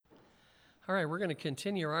All right, we're going to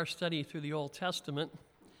continue our study through the Old Testament.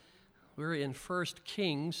 We're in 1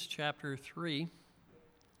 Kings chapter 3.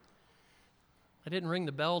 I didn't ring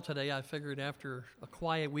the bell today. I figured after a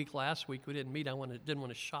quiet week last week, we didn't meet. Didn't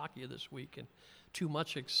want to shock you this week and too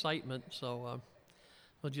much excitement, so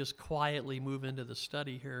we'll just quietly move into the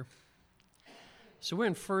study here. So we're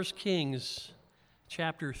in 1 Kings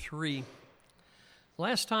chapter 3.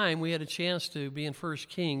 Last time we had a chance to be in 1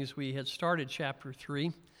 Kings, we had started chapter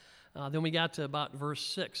 3. Then we got to about verse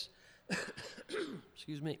 6.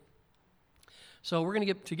 Excuse me. So we're going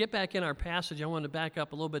to get back in our passage. I want to back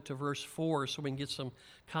up a little bit to verse 4 so we can get some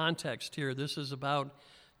context here. This is about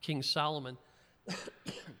King Solomon.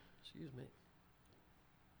 Excuse me.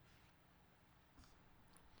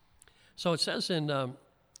 So it says in 1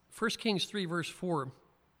 Kings 3, verse 4,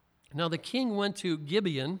 "Now the king went to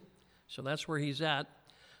Gibeon," so that's where he's at,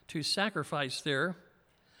 "to sacrifice there,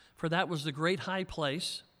 for that was the great high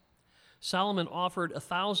place. Solomon offered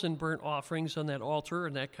 1,000 burnt offerings on that altar,"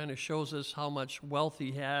 and that kind of shows us how much wealth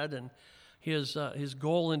he had and his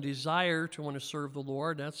goal and desire to want to serve the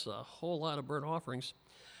Lord. That's a whole lot of burnt offerings.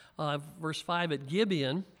 Verse 5, "At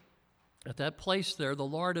Gibeon, at that place there, the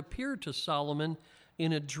Lord appeared to Solomon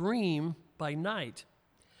in a dream by night.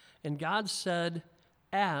 And God said,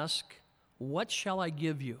 'Ask, what shall I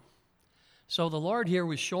give you?'" So the Lord here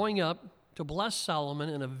was showing up to bless Solomon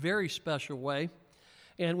in a very special way.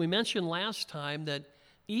 And we mentioned last time that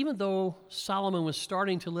even though Solomon was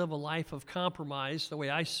starting to live a life of compromise, the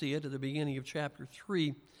way I see it at the beginning of chapter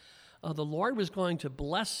 3, the Lord was going to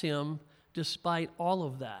bless him despite all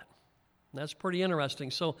of that. And that's pretty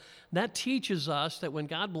interesting. So that teaches us that when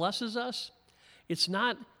God blesses us, it's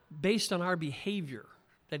not based on our behavior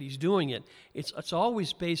that he's doing it. It's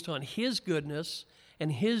always based on his goodness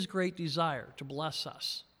and his great desire to bless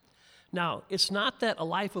us. Now, it's not that a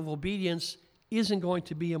life of obedience isn't going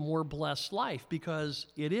to be a more blessed life, because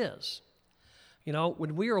it is. You know,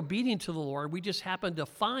 when we are obedient to the Lord, we just happen to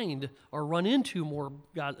find or run into more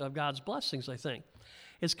of God's blessings, I think.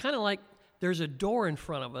 It's kind of like there's a door in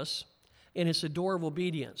front of us, and it's a door of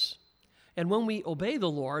obedience. And when we obey the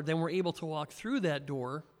Lord, then we're able to walk through that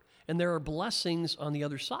door, and there are blessings on the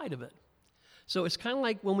other side of it. So it's kind of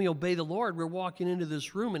like when we obey the Lord, we're walking into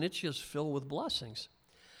this room, and it's just filled with blessings.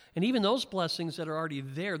 And even those blessings that are already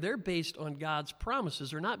there, they're based on God's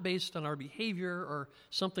promises. They're not based on our behavior or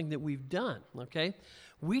something that we've done, okay?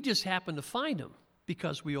 We just happen to find them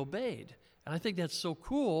because we obeyed. And I think that's so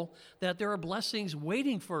cool that there are blessings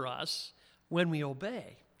waiting for us when we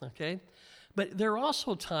obey, okay? But there are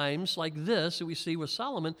also times like this that we see with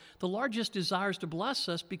Solomon. The Lord just desires to bless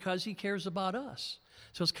us because he cares about us.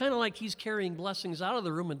 So it's kind of like he's carrying blessings out of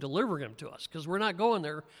the room and delivering them to us, because we're not going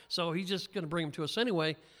there, so he's just going to bring them to us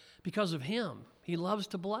anyway. Because of him. He loves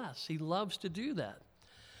to bless. He loves to do that.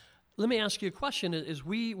 Let me ask you a question. As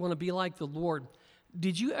we want to be like the Lord,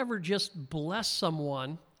 did you ever just bless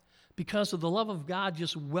someone because of the love of God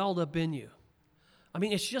just welled up in you? I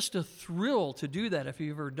mean, it's just a thrill to do that if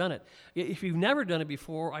you've ever done it. If you've never done it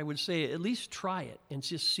before, I would say at least try it and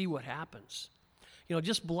just see what happens. You know,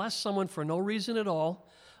 just bless someone for no reason at all,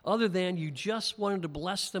 other than you just wanted to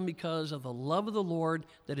bless them because of the love of the Lord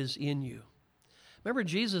that is in you. Remember,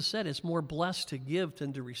 Jesus said it's more blessed to give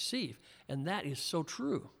than to receive, and that is so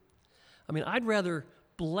true. I mean, I'd rather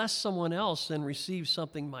bless someone else than receive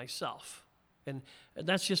something myself. And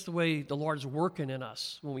that's just the way the Lord's working in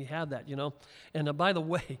us when we have that, you know. And by the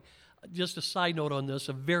way, just a side note on this,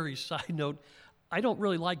 a very side note, I don't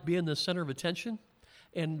really like being the center of attention.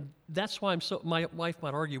 And that's why my wife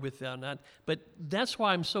might argue with you on that, but that's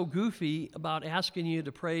why I'm so goofy about asking you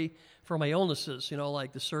to pray for my illnesses, you know,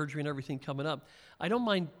 like the surgery and everything coming up. I don't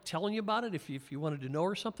mind telling you about it if you wanted to know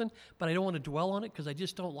or something, but I don't want to dwell on it because I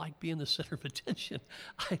just don't like being the center of attention.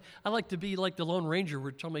 I like to be like the Lone Ranger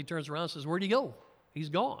where somebody turns around and says, "Where'd he go?" He's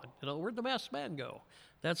gone. You know, where'd the masked man go?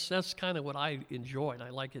 That's kind of what I enjoy, and I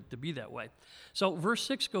like it to be that way. So verse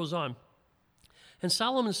 6 goes on. And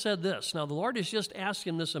Solomon said this. Now, the Lord has just asked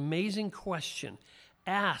him this amazing question.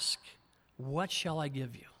 Ask, what shall I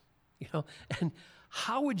give you? You know, and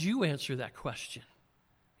how would you answer that question?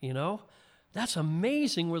 You know, that's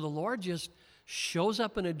amazing where the Lord just shows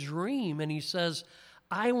up in a dream and he says,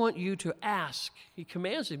 I want you to ask. He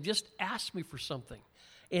commands him, just ask me for something.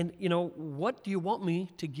 And, you know, what do you want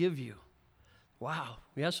me to give you? Wow,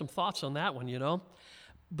 we have some thoughts on that one, you know.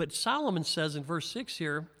 But Solomon says in verse 6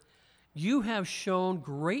 here, you have shown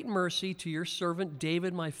great mercy to your servant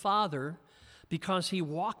David, my father, because he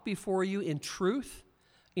walked before you in truth,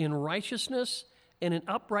 in righteousness, and in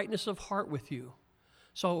uprightness of heart with you.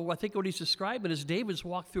 So I think what he's describing is David's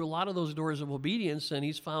walked through a lot of those doors of obedience, and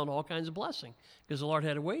he's found all kinds of blessing because the Lord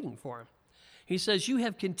had it waiting for him. He says, you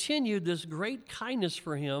have continued this great kindness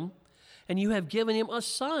for him, and you have given him a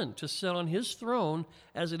son to sit on his throne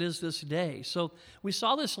as it is this day. So we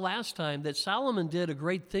saw this last time that Solomon did a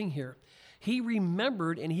great thing here. He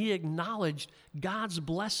remembered and he acknowledged God's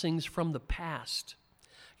blessings from the past.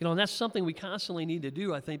 And that's something we constantly need to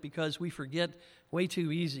do, I think, because we forget way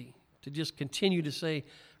too easy to just continue to say,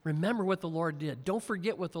 remember what the Lord did. Don't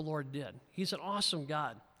forget what the Lord did. He's an awesome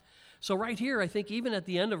God. So right here, I think even at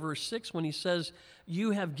the end of verse 6, when he says, you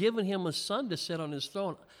have given him a son to sit on his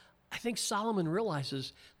throne, I think Solomon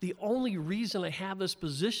realizes the only reason I have this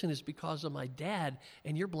position is because of my dad,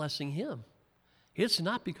 and you're blessing him. It's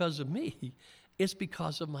not because of me. It's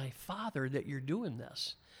because of my father that you're doing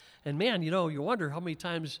this. And man, you wonder how many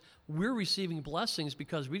times we're receiving blessings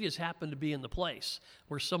because we just happen to be in the place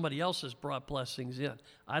where somebody else has brought blessings in.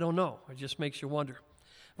 I don't know. It just makes you wonder.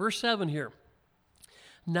 Verse 7 here.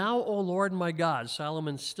 Now, O Lord my God,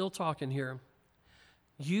 Solomon's still talking here,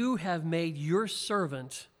 you have made your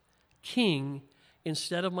servant king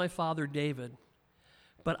instead of my father David.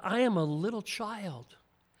 But I am a little child.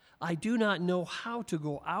 I do not know how to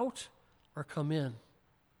go out or come in.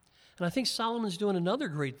 And I think Solomon's doing another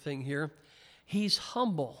great thing here. He's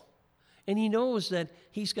humble, and he knows that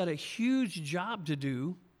he's got a huge job to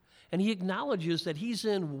do, and he acknowledges that he's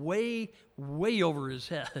in way, way over his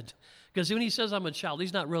head. Because when he says, I'm a child,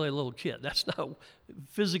 he's not really a little kid. That's not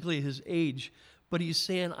physically his age. But he's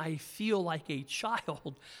saying, I feel like a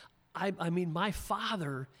child. I mean, my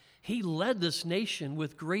father, he led this nation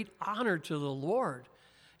with great honor to the Lord.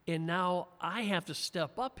 And now I have to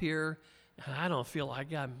step up here. I don't feel like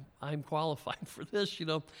I'm qualified for this,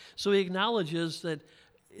 So he acknowledges that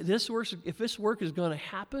if this work is going to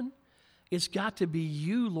happen, it's got to be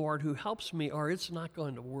you, Lord, who helps me, or it's not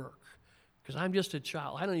going to work. Because I'm just a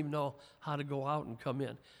child. I don't even know how to go out and come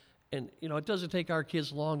in. And, it doesn't take our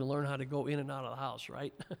kids long to learn how to go in and out of the house,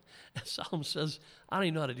 right? And Solomon says, I don't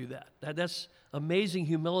even know how to do that. That's amazing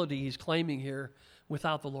humility he's claiming here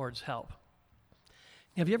without the Lord's help.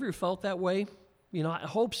 Have you ever felt that way? I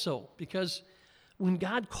hope so, because when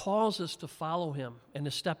God calls us to follow him and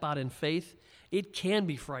to step out in faith, it can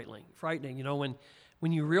be frightening,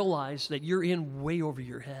 when you realize that you're in way over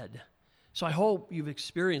your head. So I hope you've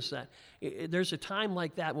experienced that. There's a time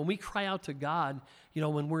like that when we cry out to God,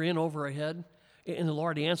 when we're in over our head, and the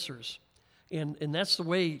Lord answers. And that's the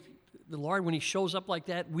way the Lord, when he shows up like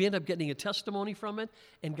that, we end up getting a testimony from it,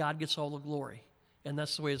 and God gets all the glory. And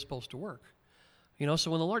that's the way it's supposed to work.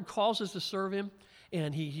 So when the Lord calls us to serve him,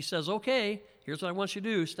 and he says, okay, here's what I want you to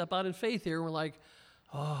do, step out in faith here, we're like,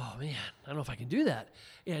 oh, man, I don't know if I can do that.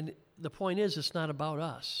 And the point is, it's not about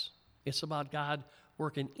us. It's about God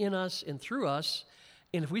working in us and through us.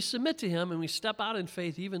 And if we submit to him and we step out in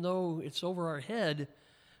faith, even though it's over our head,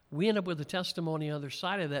 we end up with a testimony on the other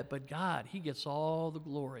side of that. But God, he gets all the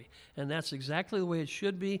glory. And that's exactly the way it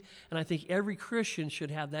should be. And I think every Christian should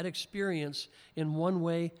have that experience in one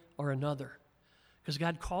way or another. Because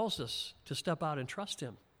God calls us to step out and trust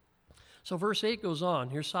him. So verse 8 goes on.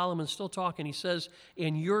 Here Solomon's still talking. He says,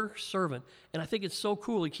 and your servant. And I think it's so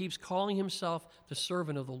cool. He keeps calling himself the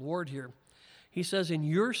servant of the Lord here. He says, and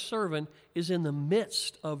your servant is in the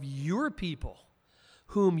midst of your people,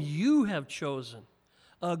 whom you have chosen,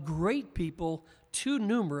 a great people, too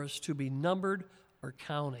numerous to be numbered or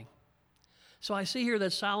counting. So I see here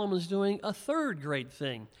that Solomon's doing a third great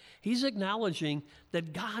thing. He's acknowledging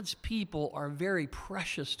that God's people are very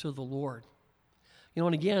precious to the Lord.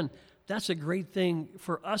 And again, that's a great thing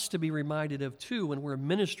for us to be reminded of too when we're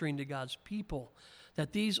ministering to God's people,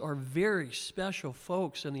 that these are very special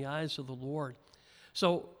folks in the eyes of the Lord.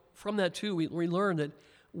 So from that too, we learn that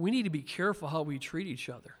we need to be careful how we treat each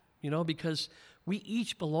other, because we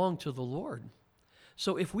each belong to the Lord.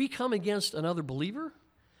 So if we come against another believer,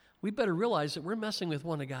 we better realize that we're messing with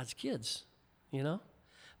one of God's kids,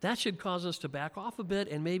 That should cause us to back off a bit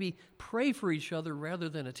and maybe pray for each other rather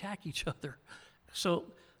than attack each other. So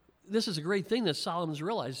this is a great thing that Solomon's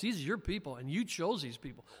realized. These are your people, and you chose these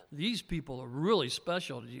people. These people are really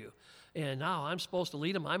special to you. And now I'm supposed to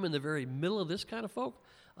lead them. I'm in the very middle of this kind of folk.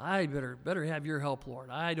 I better have your help,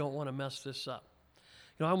 Lord. I don't want to mess this up.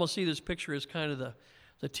 I almost see this picture as kind of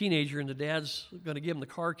the teenager, and the dad's going to give him the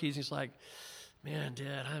car keys. And he's like, man,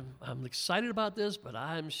 Dad, I'm excited about this, but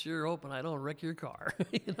I'm sure hoping I don't wreck your car,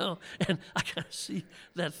 And I kind of see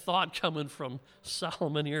that thought coming from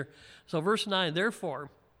Solomon here. So verse 9,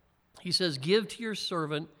 therefore, he says, give to your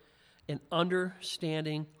servant an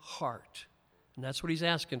understanding heart. And that's what he's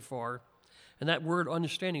asking for. And that word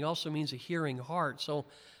understanding also means a hearing heart. So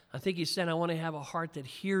I think he's saying, I want to have a heart that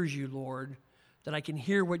hears you, Lord, that I can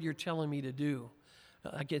hear what you're telling me to do.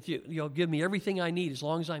 I get you'll give me everything I need as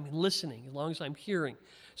long as I'm listening, as long as I'm hearing.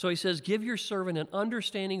 So he says, give your servant an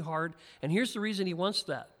understanding heart. And here's the reason he wants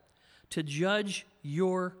that: to judge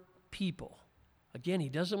your people. Again, he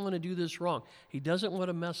doesn't want to do this wrong. He doesn't want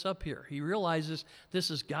to mess up here. He realizes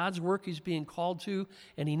this is God's work he's being called to,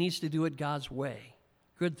 and he needs to do it God's way.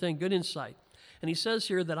 Good thing, good insight. And he says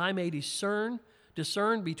here that I may discern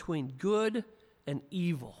between good and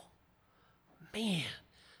evil. Man,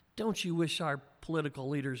 don't you wish our political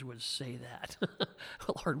leaders would say that?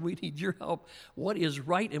 Lord, we need your help. What is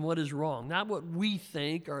right and what is wrong? Not what we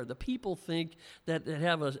think or the people think that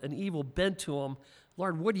have an evil bent to them.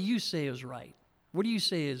 Lord, what do you say is right? What do you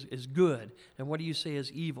say is good? And what do you say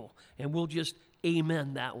is evil? And we'll just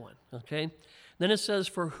amen that one, okay? Then it says,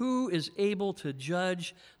 for who is able to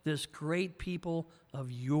judge this great people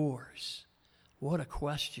of yours? What a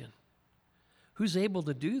question. Who's able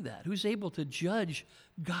to do that? Who's able to judge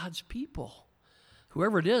God's people?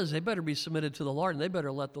 Whoever it is, they better be submitted to the Lord, and they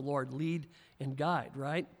better let the Lord lead and guide,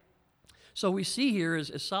 right? So we see here,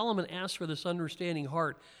 as Solomon asked for this understanding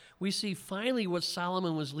heart, we see finally what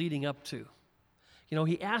Solomon was leading up to. You know,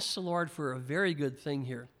 he asks the Lord for a very good thing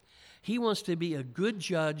here. He wants to be a good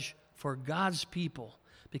judge for God's people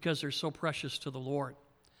because they're so precious to the Lord.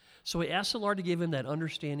 So he asked the Lord to give him that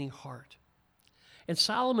understanding heart. And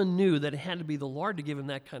Solomon knew that it had to be the Lord to give him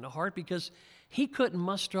that kind of heart because he couldn't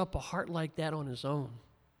muster up a heart like that on his own.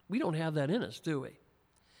 We don't have that in us, do we?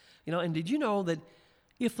 You know, and did you know that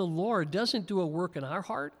if the Lord doesn't do a work in our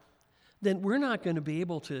heart, then we're not going to be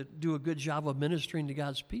able to do a good job of ministering to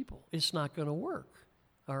God's people. It's not going to work,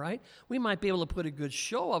 all right? We might be able to put a good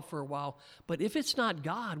show up for a while, but if it's not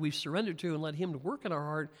God we've surrendered to and let him to work in our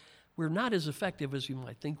heart, we're not as effective as we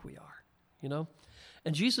might think we are, you know?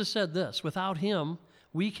 And Jesus said this, without him,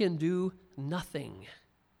 we can do nothing.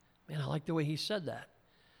 Man, I like the way he said that.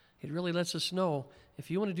 It really lets us know, if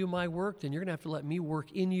you want to do my work, then you're going to have to let me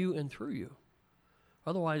work in you and through you.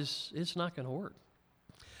 Otherwise, it's not going to work.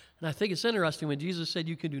 And I think it's interesting when Jesus said,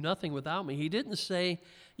 you can do nothing without me. He didn't say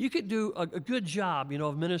you could do a good job, you know,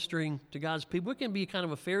 of ministering to God's people. It can be kind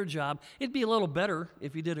of a fair job. It'd be a little better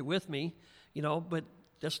if you did it with me, you know, but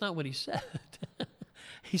that's not what he said.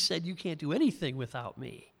 He said, you can't do anything without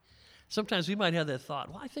me. Sometimes we might have that thought,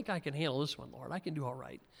 well, I think I can handle this one, Lord. I can do all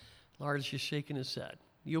right. Lord is just shaking his head.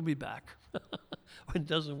 You'll be back. When it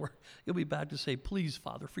doesn't work, you'll be back to say, please,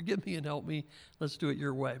 Father, forgive me and help me. Let's do it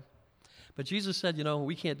your way. But Jesus said, you know,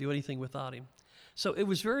 we can't do anything without him. So it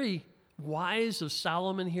was very wise of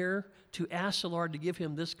Solomon here to ask the Lord to give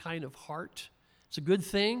him this kind of heart. It's a good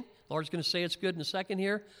thing. The Lord's going to say it's good in a second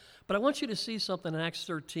here. But I want you to see something in Acts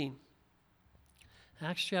 13.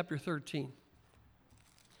 Acts chapter 13.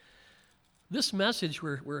 This message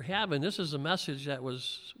we're having, this is a message that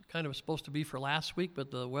was kind of supposed to be for last week, but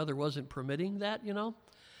the weather wasn't permitting that, you know.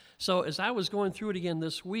 So as I was going through it again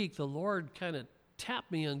this week, the Lord kind of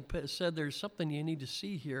tapped me and said, there's something you need to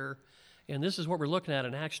see here. And this is what we're looking at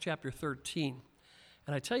in Acts chapter 13.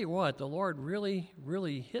 And I tell you what, the Lord really,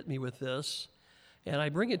 really hit me with this. And I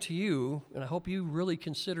bring it to you, and I hope you really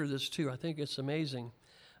consider this too. I think it's amazing,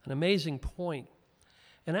 an amazing point.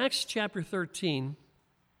 In Acts chapter 13,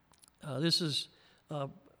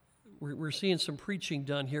 we're seeing some preaching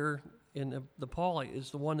done here. In the Paul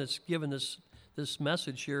is the one that's given this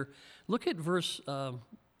message here. Look at verse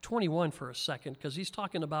 21 for a second, because he's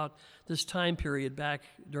talking about this time period back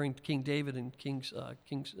during King David and King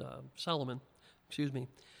Solomon. Excuse me.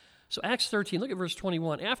 So Acts 13, look at verse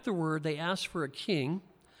 21. Afterward, they asked for a king.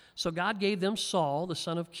 So God gave them Saul, the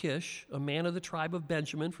son of Kish, a man of the tribe of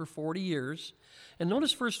Benjamin, for 40 years. And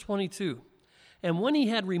notice verse 22. And when he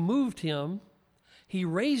had removed him, he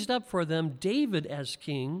raised up for them David as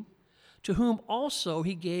king, to whom also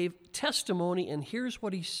he gave testimony. And here's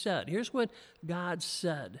what he said. Here's what God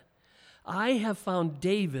said. I have found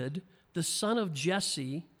David, the son of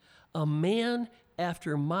Jesse, a man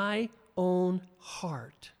after my own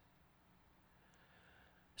heart.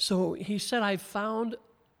 So he said, I found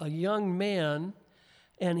a young man,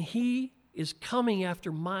 and he is coming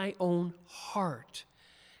after my own heart.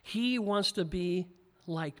 He wants to be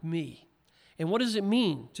like me. And what does it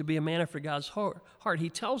mean to be a man after God's heart? He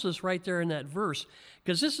tells us right there in that verse,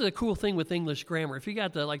 because this is a cool thing with English grammar. If you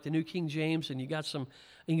got the New King James and you got some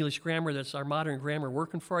English grammar that's our modern grammar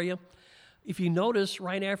working for you, if you notice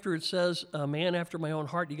right after it says a man after my own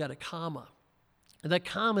heart, you got a comma. And that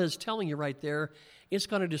comma is telling you right there, it's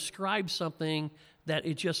going to describe something that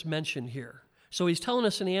it just mentioned here. So he's telling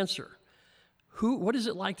us an answer. What is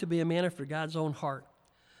it like to be a man after God's own heart?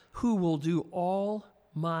 Who will do all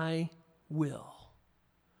my will.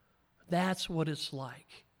 That's what it's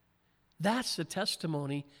like. That's the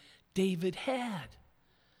testimony David had.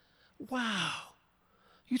 Wow.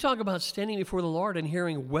 You talk about standing before the Lord and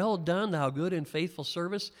hearing, well done, thou good and faithful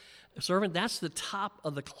servant. That's the top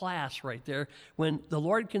of the class right there. When the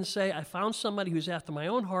Lord can say, I found somebody who's after my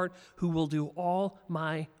own heart who will do all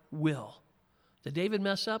my will. Did David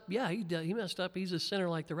mess up? Yeah, he did. He messed up. He's a sinner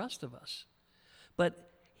like the rest of us. But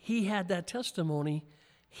he had that testimony.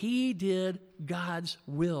 He did God's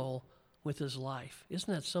will with his life.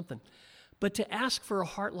 Isn't that something? But to ask for a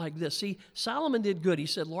heart like this, see, Solomon did good. He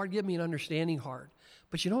said, Lord, give me an understanding heart.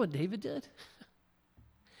 But you know what David did?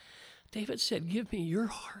 David said, give me your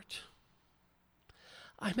heart.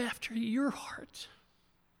 I'm after your heart.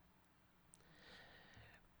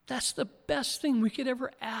 That's the best thing we could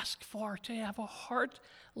ever ask for, to have a heart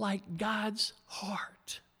like God's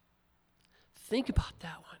heart. Think about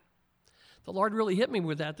that one. The Lord really hit me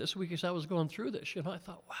with that this week as I was going through this. I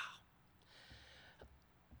thought, wow.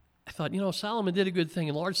 I thought, Solomon did a good thing.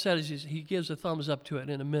 And the Lord said, he gives a thumbs up to it.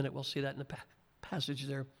 In a minute, we'll see that in the passage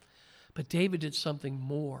there. But David did something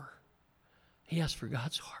more. He asked for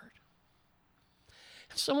God's heart.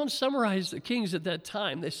 And someone summarized the kings at that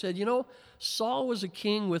time. They said, Saul was a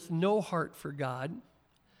king with no heart for God.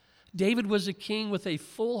 David was a king with a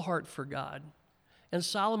full heart for God. And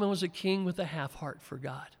Solomon was a king with a half heart for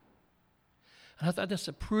God. And I thought that's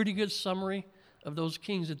a pretty good summary of those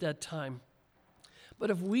kings at that time. But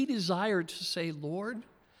if we desire to say, Lord,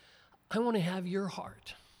 I want to have your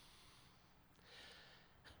heart.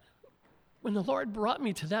 When the Lord brought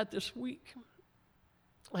me to that this week,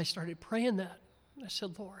 I started praying that. I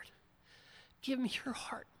said, Lord, give me your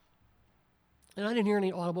heart. And I didn't hear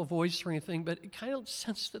any audible voice or anything, but it kind of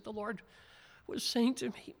sensed that the Lord was saying to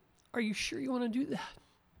me, are you sure you want to do that?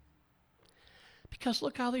 Because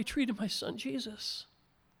look how they treated my son Jesus.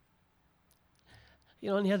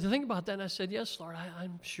 And you had to think about that, and I said, yes, Lord,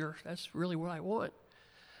 I'm sure that's really what I want.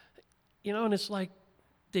 And it's like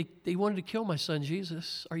they wanted to kill my son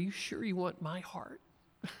Jesus. Are you sure you want my heart?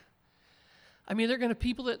 I mean, there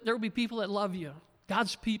will be people that love you.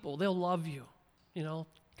 God's people, they'll love you.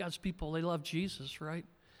 God's people, they love Jesus, right?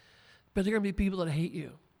 But there are going to be people that hate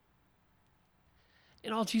you.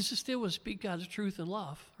 And all Jesus did was speak God's truth in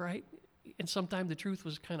love, right? And sometimes the truth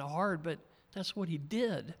was kind of hard, but that's what he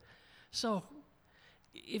did. So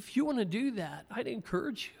if you want to do that, I'd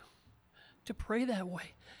encourage you to pray that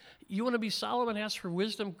way. You want to be Solomon, ask for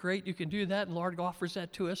wisdom, great, you can do that, and the Lord offers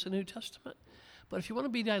that to us in the New Testament. But if you want to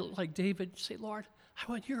be like David, say, Lord,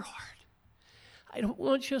 I want your heart. I don't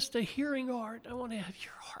want just a hearing heart. I want to have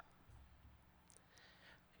your heart.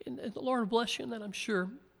 And the Lord will bless you in that, I'm sure.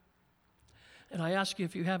 And I ask you,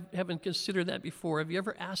 if you haven't considered that before, have you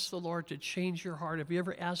ever asked the Lord to change your heart? Have you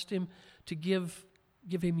ever asked him to give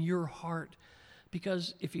him your heart?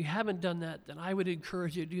 Because if you haven't done that, then I would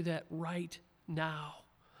encourage you to do that right now.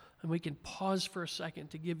 And we can pause for a second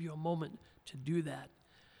to give you a moment to do that.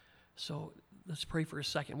 So let's pray for a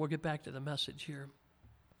second. We'll get back to the message here.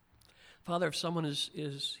 Father, if someone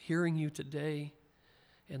is hearing you today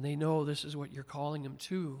and they know this is what you're calling them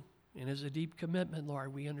to, and is a deep commitment,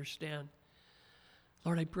 Lord, we understand.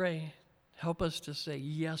 Lord, I pray, help us to say,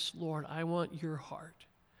 yes, Lord, I want your heart.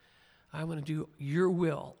 I want to do your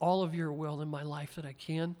will, all of your will in my life that I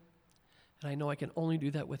can. And I know I can only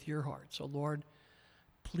do that with your heart. So, Lord,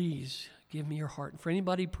 please give me your heart. And for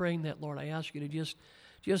anybody praying that, Lord, I ask you to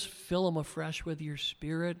just fill them afresh with your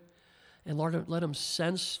Spirit. And Lord, let them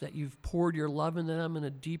sense that you've poured your love into them in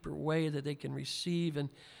a deeper way that they can receive, and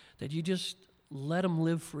that you just let them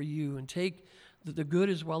live for you and take the good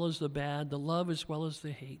as well as the bad, the love as well as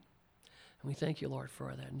the hate. And we thank you, Lord,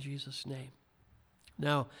 for that in Jesus' name.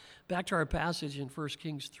 Now, back to our passage in 1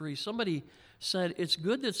 Kings 3. Somebody said, it's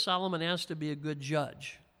good that Solomon asked to be a good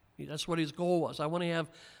judge. That's what his goal was. I want to have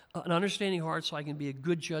an understanding heart so I can be a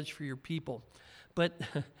good judge for your people. But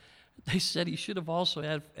they said he should have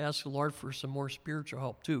also asked the Lord for some more spiritual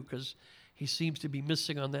help too, because he seems to be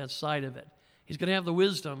missing on that side of it. He's going to have the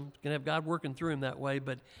wisdom, going to have God working through him that way,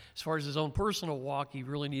 but as far as his own personal walk, he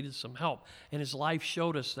really needed some help. And his life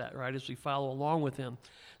showed us that, right, as we follow along with him.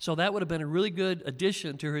 So that would have been a really good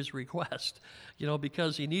addition to his request,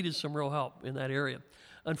 because he needed some real help in that area.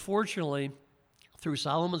 Unfortunately, through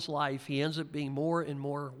Solomon's life, he ends up being more and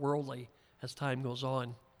more worldly as time goes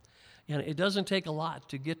on. And it doesn't take a lot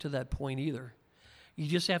to get to that point either. You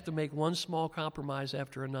just have to make one small compromise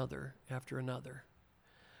after another.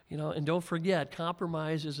 And don't forget,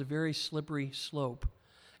 compromise is a very slippery slope.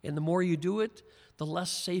 And the more you do it, the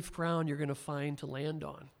less safe ground you're going to find to land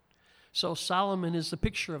on. So Solomon is the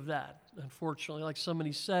picture of that, unfortunately. Like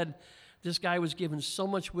somebody said, this guy was given so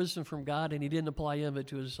much wisdom from God and he didn't apply any of it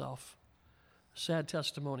to himself. Sad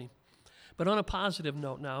testimony. But on a positive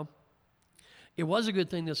note now, It was a good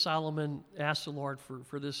thing that Solomon asked the Lord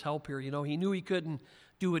for this help here. You know, he knew he couldn't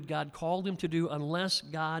do what God called him to do unless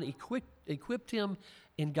God equipped him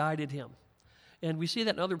and guided him. And we see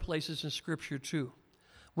that in other places in Scripture too.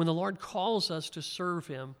 When the Lord calls us to serve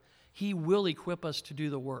him, he will equip us to do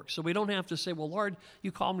the work. So we don't have to say, well, Lord,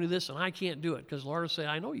 you called me to this and I can't do it. Because the Lord will say,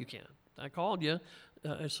 I know you can. I called you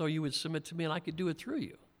so you would submit to me and I could do it through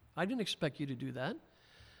you. I didn't expect you to do that.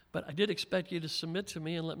 But I did expect you to submit to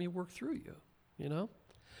me and let me work through you, you know?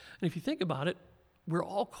 And if you think about it, we're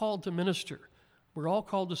all called to minister. We're all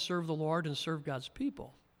called to serve the Lord and serve God's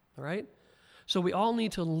people, all right? So we all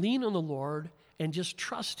need to lean on the Lord and just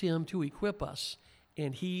trust him to equip us,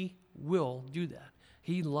 and he will do that.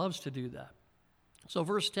 He loves to do that. So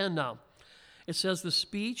verse 10 now, it says, the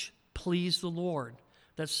speech pleased the Lord,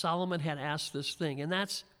 that Solomon had asked this thing, and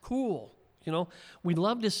that's cool. You know, we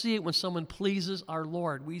love to see it when someone pleases our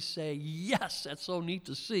Lord. We say, yes, that's so neat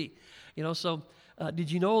to see. You know, so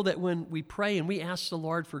did you know that when we pray and we ask the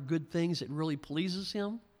Lord for good things, it really pleases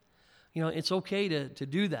him? You know, it's okay to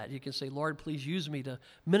do that. You can say, Lord, please use me to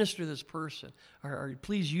minister to this person, or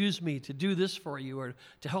please use me to do this for you, or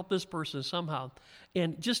to help this person somehow.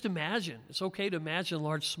 And just imagine, it's okay to imagine the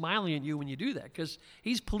Lord smiling at you when you do that, because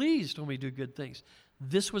he's pleased when we do good things.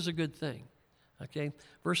 This was a good thing. Okay,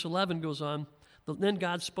 verse 11 goes on, then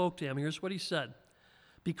God spoke to him. Here's what he said.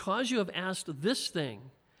 Because you have asked this thing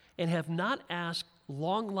and have not asked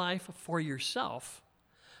long life for yourself,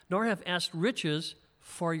 nor have asked riches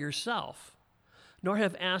for yourself, nor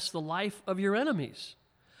have asked the life of your enemies,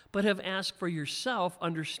 but have asked for yourself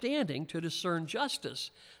understanding to discern justice.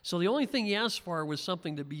 So the only thing he asked for was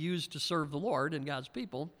something to be used to serve the Lord and God's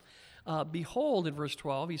people. Behold, in verse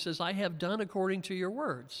 12, he says, I have done according to your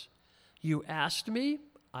words. You asked me,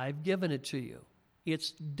 I've given it to you.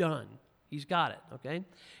 It's done. He's got it, okay?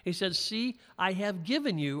 He says, see, I have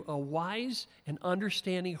given you a wise and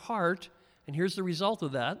understanding heart, and here's the result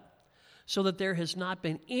of that, so that there has not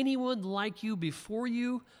been anyone like you before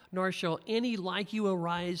you, nor shall any like you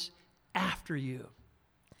arise after you.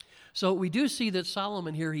 So we do see that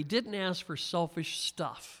Solomon here, he didn't ask for selfish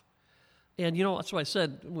stuff. And, you know, that's why I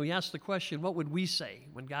said, when we asked the question, what would we say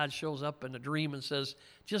when God shows up in a dream and says,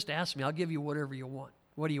 just ask me, I'll give you whatever you want.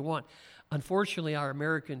 What do you want? Unfortunately, our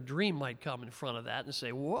American dream might come in front of that and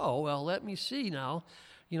say, whoa, well, let me see now.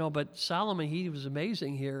 You know, but Solomon, he was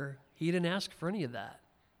amazing here. He didn't ask for any of that.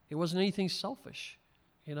 It wasn't anything selfish,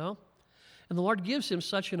 you know. And the Lord gives him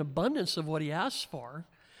such an abundance of what he asks for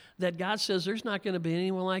that God says there's not going to be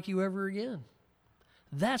anyone like you ever again.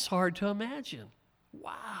 That's hard to imagine.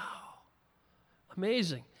 Wow.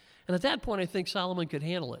 Amazing. And at that point, I think Solomon could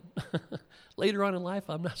handle it. Later on in life,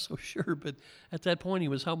 I'm not so sure, but at that point, he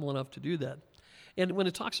was humble enough to do that. And when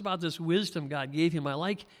it talks about this wisdom God gave him, I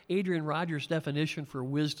like Adrian Rogers' definition for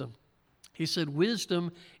wisdom. He said,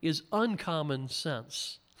 wisdom is uncommon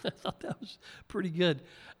sense. I thought that was pretty good.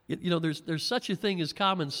 You know, there's such a thing as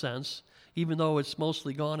common sense, even though it's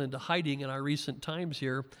mostly gone into hiding in our recent times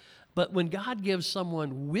here. But when God gives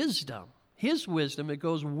someone wisdom, his wisdom, it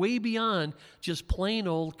goes way beyond just plain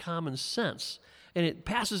old common sense. And it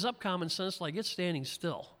passes up common sense like it's standing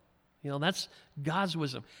still. You know, that's God's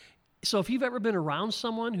wisdom. So if you've ever been around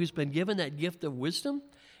someone who's been given that gift of wisdom,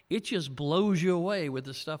 it just blows you away with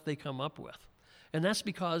the stuff they come up with. And that's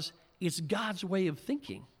because it's God's way of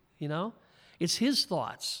thinking, you know? It's his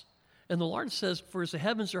thoughts. And the Lord says, for as the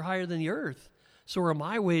heavens are higher than the earth, so are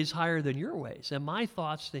my ways higher than your ways, and my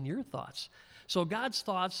thoughts than your thoughts. So God's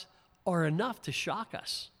thoughts are enough to shock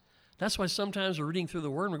us. That's why sometimes we're reading through the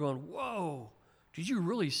Word and we're going, whoa, did you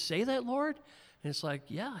really say that, Lord? And it's like,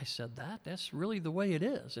 yeah, I said that. That's really the way it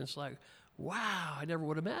is. And it's like, wow, I never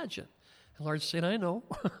would imagine. And the Lord said, I know.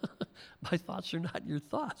 My thoughts are not your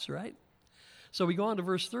thoughts, right? So we go on to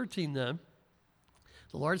verse 13 then.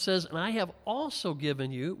 The Lord says, and I have also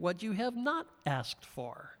given you what you have not asked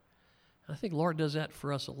for. I think the Lord does that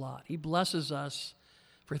for us a lot. He blesses us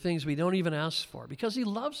for things we don't even ask for because he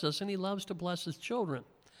loves us and he loves to bless his children.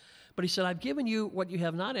 But he said, I've given you what you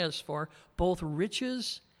have not asked for, both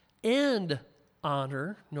riches and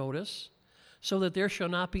honor, notice, so that there shall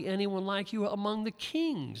not be anyone like you among the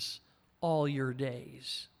kings all your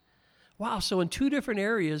days. Wow, so in two different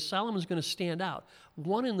areas, Solomon's going to stand out.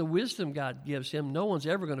 One in the wisdom God gives him, no one's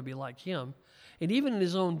ever going to be like him. And even in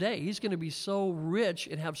his own day, he's going to be so rich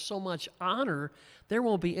and have so much honor, there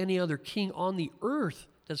won't be any other king on the earth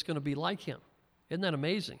that's going to be like him. Isn't that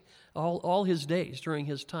amazing? All his days during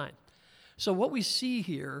his time. So what we see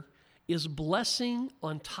here is blessing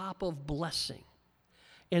on top of blessing.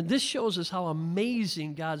 And this shows us how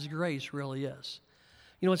amazing God's grace really is.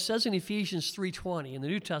 You know, it says in Ephesians 3:20 in the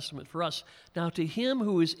New Testament for us, now to him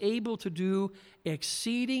who is able to do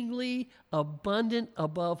exceedingly abundant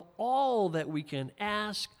above all that we can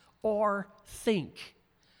ask or think.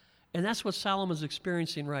 And that's what Solomon's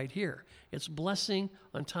experiencing right here. It's blessing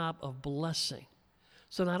on top of blessing.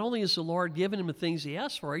 So not only is the Lord giving him the things he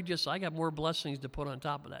asked for, I got more blessings to put on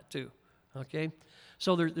top of that too. Okay?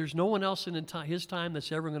 So there's no one else in his time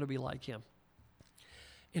that's ever going to be like him.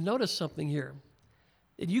 And notice something here.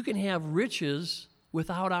 That you can have riches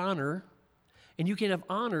without honor, and you can have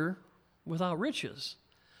honor without riches.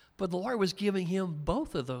 But the Lord was giving him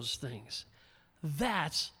both of those things.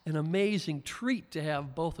 That's an amazing treat to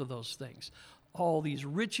have both of those things. All these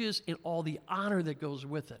riches and all the honor that goes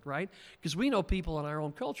with it, right? Because we know people in our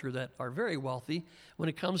own culture that are very wealthy. When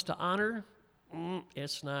it comes to honor,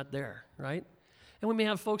 it's not there, right? And we may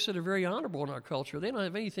have folks that are very honorable in our culture. They don't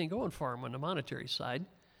have anything going for them on the monetary side.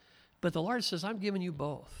 But the Lord says, I'm giving you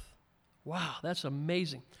both. Wow, that's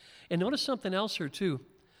amazing. And notice something else here too.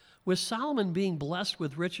 With Solomon being blessed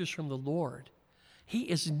with riches from the Lord, he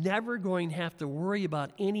is never going to have to worry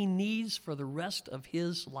about any needs for the rest of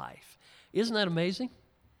his life. Isn't that amazing?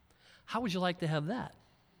 How would you like to have that?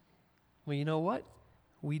 Well, you know what?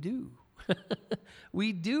 We do.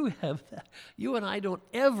 We do have that. You and I don't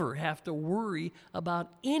ever have to worry about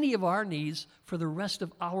any of our needs for the rest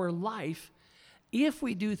of our life if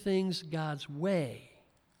we do things God's way.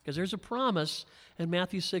 Because there's a promise in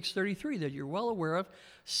Matthew 6:33 that you're well aware of.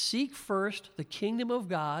 Seek first the kingdom of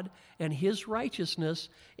God and his righteousness,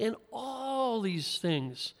 and all these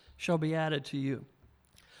things shall be added to you.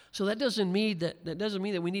 So that doesn't mean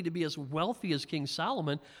that we need to be as wealthy as King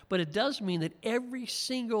Solomon, but it does mean that every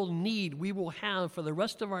single need we will have for the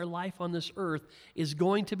rest of our life on this earth is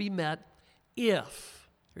going to be met if,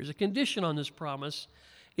 there's a condition on this promise,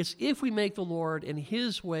 it's if we make the Lord and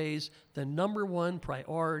his ways the number one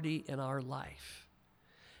priority in our life.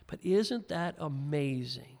 But isn't that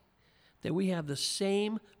amazing that we have the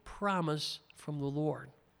same promise from the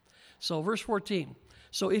Lord? So verse 14,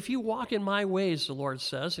 so if you walk in my ways, the Lord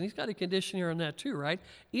says, and he's got a condition here on that too, right?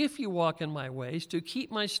 If you walk in my ways to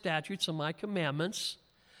keep my statutes and my commandments,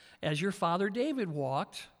 as your father David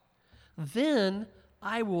walked, then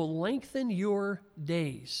I will lengthen your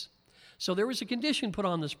days. So there was a condition put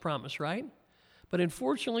on this promise, right? But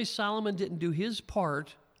unfortunately, Solomon didn't do his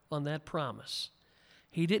part on that promise.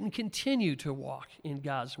 He didn't continue to walk in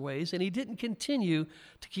God's ways, and he didn't continue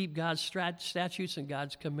to keep God's statutes and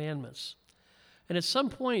God's commandments. And at some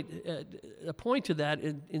point, a point to that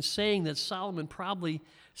in saying that Solomon probably,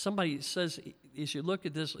 somebody says, as you look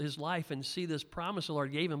at his life and see this promise the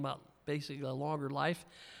Lord gave him about basically a longer life,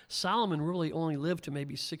 Solomon really only lived to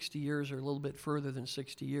maybe 60 years or a little bit further than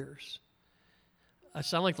 60 years. It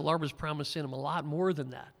sounded like the Lord was promising him a lot more than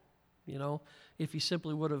that, if he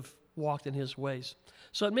simply would have walked in his ways.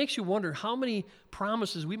 So it makes you wonder how many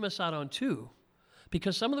promises we miss out on too,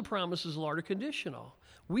 because some of the promises, Lord, are conditional.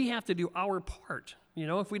 We have to do our part.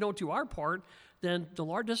 If we don't do our part, then the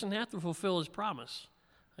Lord doesn't have to fulfill his promise.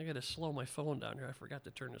 I got to slow my phone down here. I forgot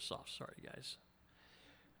to turn this off. Sorry, guys.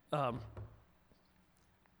 No,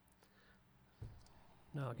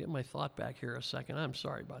 I'll get my thought back here a second. I'm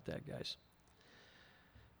sorry about that, guys.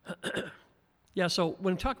 Yeah, so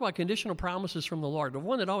when we talk about conditional promises from the Lord, the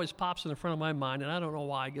one that always pops in the front of my mind, and I don't know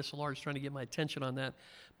why, I guess the Lord's trying to get my attention on that,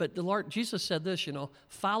 but Jesus said this,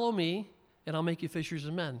 follow me and I'll make you fishers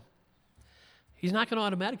of men. He's not going to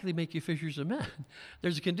automatically make you fishers of men.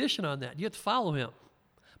 There's a condition on that. You have to follow him.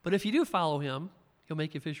 But if you do follow him, he'll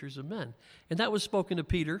make you fishers of men. And that was spoken to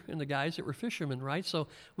Peter and the guys that were fishermen, right? So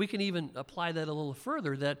we can even apply that a little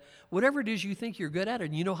further, that whatever it is you think you're good at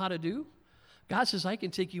and you know how to do, God says, I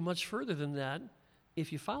can take you much further than that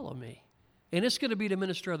if you follow me. And it's going to be to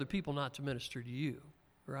minister to other people, not to minister to you,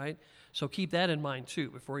 right? So keep that in mind too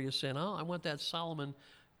before you say, I want that Solomon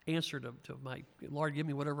answer to my, Lord, give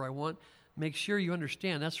me whatever I want. Make sure you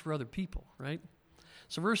understand that's for other people, right?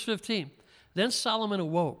 So verse 15, then Solomon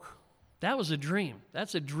awoke. That was a dream.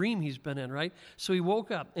 That's a dream he's been in, right? So he woke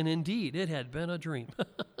up, and indeed, it had been a dream.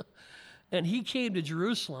 And he came to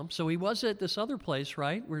Jerusalem. So he was at this other place,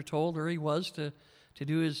 right? We're told where he was to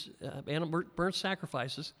do his burnt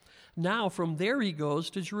sacrifices. Now from there he goes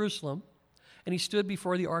to Jerusalem, and he stood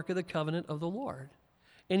before the Ark of the Covenant of the Lord.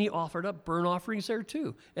 And he offered up burnt offerings there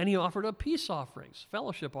too. And he offered up peace offerings,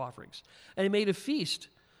 fellowship offerings. And he made a feast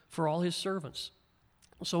for all his servants.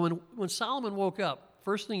 So when Solomon woke up,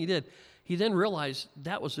 first thing he did, he then realized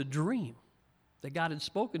that was a dream that God had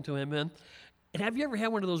spoken to him in. And have you ever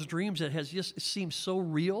had one of those dreams that has just seemed so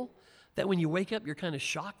real that when you wake up, you're kind of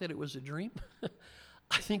shocked that it was a dream?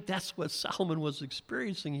 I think that's what Solomon was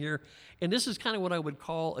experiencing here. And this is kind of what I would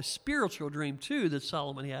call a spiritual dream, too, that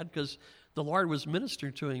Solomon had, because the Lord was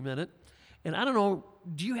ministering to him in it. And I don't know,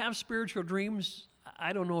 do you have spiritual dreams?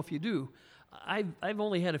 I don't know if you do. I've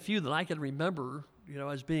only had a few that I can remember,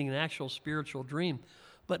 as being an actual spiritual dream.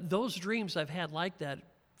 But those dreams I've had like that,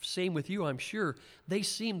 same with you, I'm sure,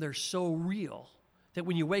 they're so real that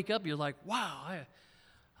when you wake up, you're like, wow,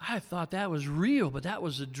 I thought that was real, but that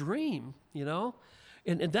was a dream,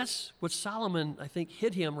 And that's what Solomon, I think,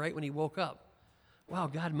 hit him right when he woke up. Wow,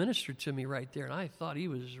 God ministered to me right there, and I thought he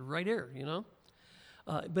was right there,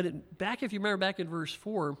 But if you remember back in verse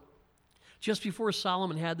 4, just before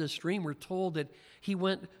Solomon had this dream, we're told that he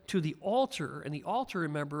went to the altar, and the altar,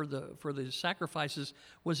 remember, for the sacrifices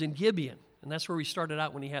was in Gibeon, and that's where we started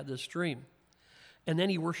out when he had this dream. And then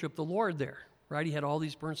he worshiped the Lord there, right? He had all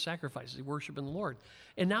these burnt sacrifices, he worshiping the Lord.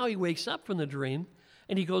 And now he wakes up from the dream,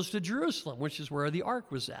 and he goes to Jerusalem, which is where the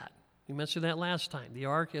ark was at. We mentioned that last time. The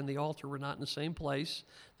ark and the altar were not in the same place.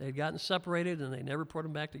 They had gotten separated, and they never put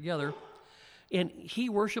them back together. And he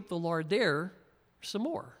worshiped the Lord there some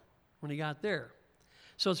more when he got there.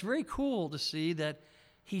 So it's very cool to see that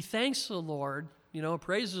he thanks the Lord,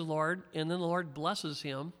 praises the Lord, and then the Lord blesses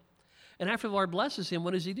him. And after the Lord blesses him,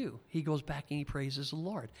 what does he do? He goes back and he praises the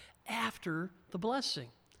Lord after the blessing.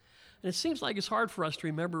 And it seems like it's hard for us to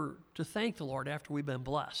remember to thank the Lord after we've been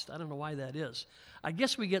blessed. I don't know why that is. I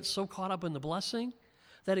guess we get so caught up in the blessing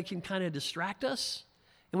that it can kind of distract us,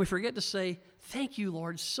 and we forget to say, thank you,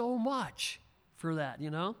 Lord, so much for that,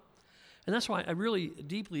 And that's why I really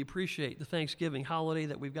deeply appreciate the Thanksgiving holiday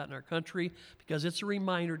that we've got in our country, because it's a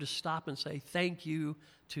reminder to stop and say thank you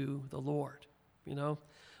to the Lord,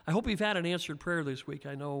 I hope you've had an answered prayer this week.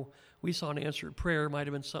 I know we saw an answered prayer. It might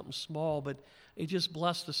have been something small, but it just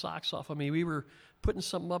blessed the socks off of me. We were putting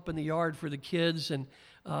something up in the yard for the kids, and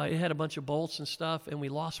it had a bunch of bolts and stuff, and we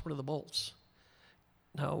lost one of the bolts.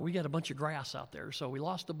 Now, we got a bunch of grass out there, so we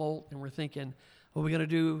lost the bolt, and we're thinking, what are we going to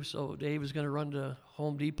do? So Dave is going to run to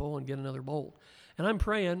Home Depot and get another bolt. And I'm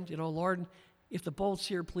praying, Lord, if the bolt's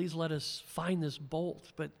here, please let us find this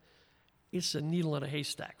bolt. But it's a needle in a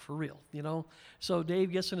haystack, for real, So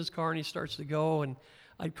Dave gets in his car and he starts to go, and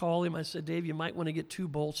I call him. I said, Dave, you might want to get 2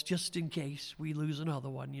 bolts just in case we lose another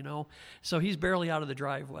one, So he's barely out of the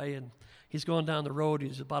driveway, and he's going down the road.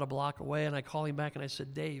 He's about a block away, and I call him back, and I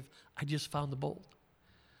said, Dave, I just found the bolt.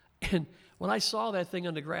 And when I saw that thing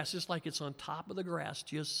on the grass, it's like it's on top of the grass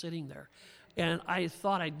just sitting there. And I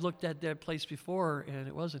thought I'd looked at that place before, and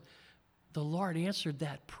it wasn't. The Lord answered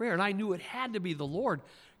that prayer, and I knew it had to be the Lord.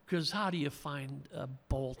 Because how do you find a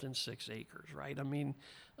bolt in 6 acres, right? I mean,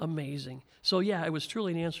 amazing. So, yeah, it was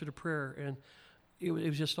truly an answer to prayer, and it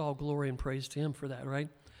was just all glory and praise to him for that, right?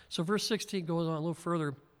 So verse 16 goes on a little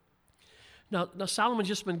further. Now Solomon's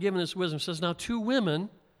just been given this wisdom. It says, now 2 women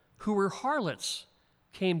who were harlots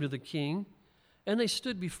came to the king, and they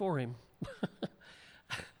stood before him.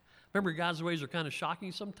 Remember, God's ways are kind of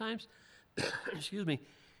shocking sometimes? Excuse me.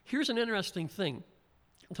 Here's an interesting thing.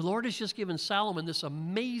 The Lord has just given Solomon this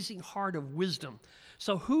amazing heart of wisdom.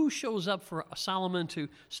 So who shows up for Solomon to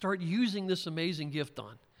start using this amazing gift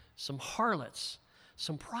on? Some harlots,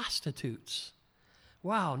 some prostitutes.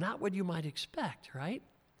 Wow, not what you might expect, right?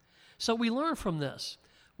 So we learn from this.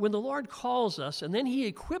 When the Lord calls us and then he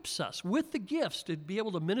equips us with the gifts to be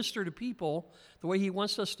able to minister to people the way he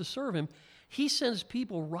wants us to serve him, he sends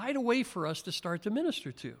people right away for us to start to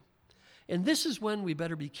minister to. And this is when we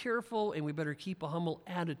better be careful and we better keep a humble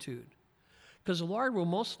attitude. Because the Lord will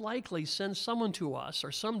most likely send someone to us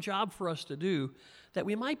or some job for us to do that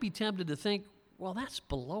we might be tempted to think, well, that's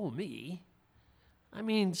below me. I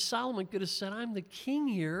mean, Solomon could have said, I'm the king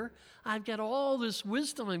here. I've got all this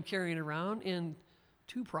wisdom I'm carrying around, and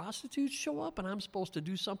 2 prostitutes show up and I'm supposed to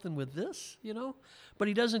do something with this, But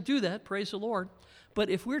he doesn't do that, praise the Lord. But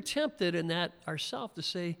if we're tempted in that ourselves to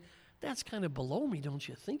say, that's kind of below me, don't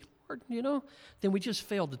you think, Lord? Then we just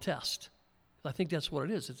failed the test. I think that's what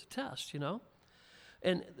it is. It's a test,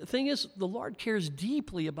 And the thing is, the Lord cares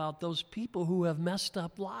deeply about those people who have messed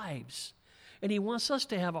up lives. And he wants us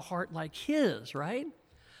to have a heart like his, right?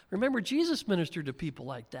 Remember, Jesus ministered to people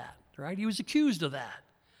like that, right? He was accused of that.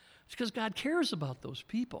 It's because God cares about those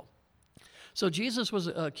people. So Jesus was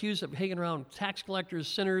accused of hanging around tax collectors,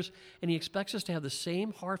 sinners, and he expects us to have the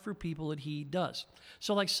same heart for people that he does.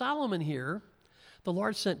 So like Solomon here, the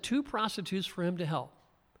Lord sent 2 prostitutes for him to help.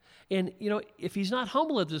 And, if he's not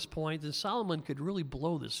humble at this point, then Solomon could really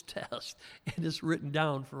blow this test. And it's written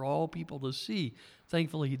down for all people to see.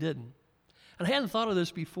 Thankfully, he didn't. And I hadn't thought of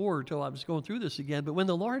this before until I was going through this again. But when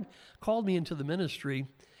the Lord called me into the ministry,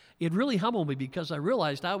 it really humbled me because I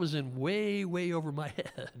realized I was in way, way over my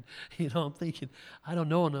head. I'm thinking, I don't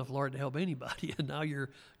know enough, Lord, to help anybody. And now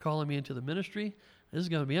you're calling me into the ministry. This is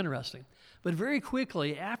going to be interesting. But very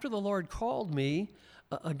quickly, after the Lord called me,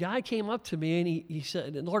 a guy came up to me and he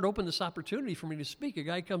said, and the Lord opened this opportunity for me to speak. A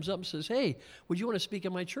guy comes up and says, hey, would you want to speak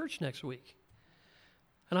at my church next week?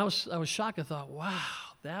 And I was shocked. I thought, wow,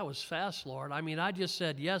 that was fast, Lord. I mean, I just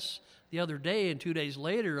said yes the other day, and 2 days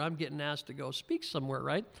later, I'm getting asked to go speak somewhere,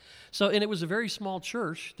 right? So, and it was a very small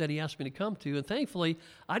church that he asked me to come to, and thankfully,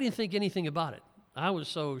 I didn't think anything about it. I was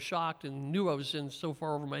so shocked and knew I was in so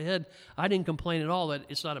far over my head. I didn't complain at all that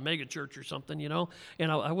it's not a mega church or something,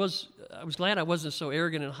 And I was glad I wasn't so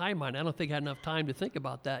arrogant and high-minded. I don't think I had enough time to think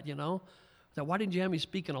about that, That why didn't you have me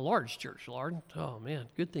speak in a large church, Lord? Oh, man,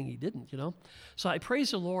 good thing he didn't, So I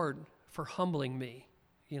praise the Lord for humbling me,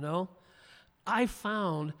 I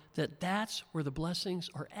found that that's where the blessings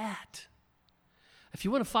are at. If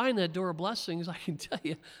you want to find that door of blessings, I can tell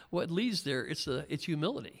you what leads there. It's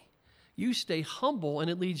humility. You stay humble,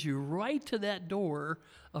 and it leads you right to that door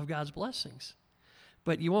of God's blessings.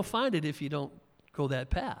 But you won't find it if you don't go that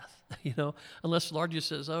path, unless the Lord just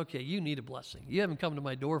says, okay, you need a blessing. You haven't come to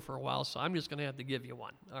my door for a while, so I'm just going to have to give you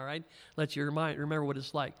one, all right? Let you remember what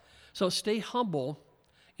it's like. So stay humble,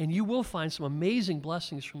 and you will find some amazing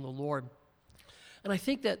blessings from the Lord. And I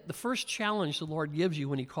think that the first challenge the Lord gives you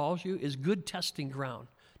when he calls you is good testing ground,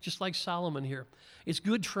 just like Solomon here. It's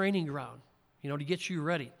good training ground, to get you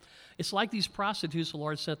ready. It's like these prostitutes the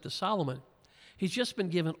Lord sent to Solomon. He's just been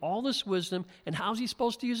given all this wisdom, and how's he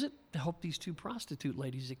supposed to use it? To help these two prostitute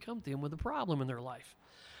ladies that come to him with a problem in their life.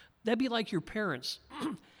 That'd be like your parents.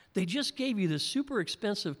 They just gave you this super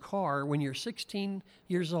expensive car when you're 16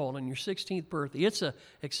 years old on your 16th birthday. It's an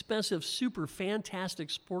expensive, super fantastic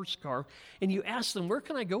sports car, and you ask them, where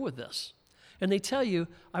can I go with this? And they tell you,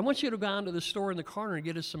 I want you to go down to the store in the corner and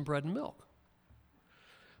get us some bread and milk.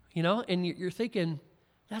 And you're thinking,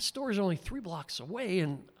 that store is only 3 blocks away,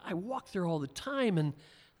 and I walk there all the time, and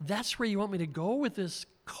that's where you want me to go with this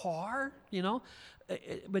car,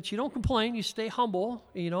 But you don't complain, you stay humble,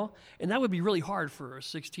 And that would be really hard for a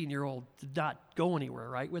 16-year-old to not go anywhere,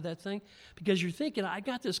 right, with that thing? Because you're thinking, I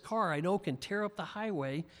got this car I know can tear up the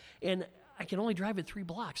highway, and I can only drive it 3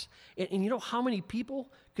 blocks. And you know how many people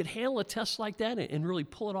could handle a test like that and really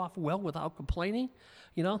pull it off well without complaining?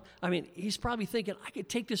 I mean, he's probably thinking, I could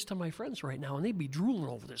take this to my friends right now, and they'd be drooling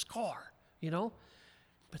over this car,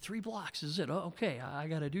 But 3 blocks is it. Oh, okay, I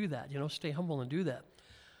got to do that, stay humble and do that.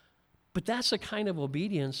 But that's the kind of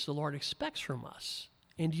obedience the Lord expects from us.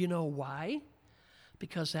 And do you know why?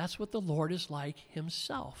 Because that's what the Lord is like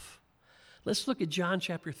himself. Let's look at John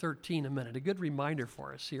chapter 13 a minute. A good reminder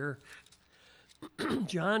for us here.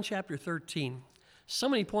 John chapter 13.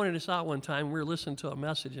 Somebody pointed this out one time. We were listening to a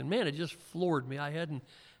message, and man, it just floored me. I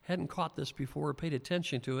hadn't caught this before or paid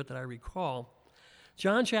attention to it that I recall.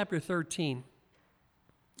 John chapter 13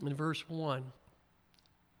 in verse 1.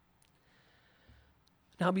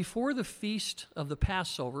 Now, before the feast of the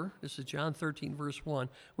Passover, this is John 13, verse 1,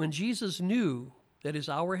 when Jesus knew that his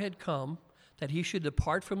hour had come, that he should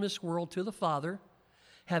depart from this world to the Father,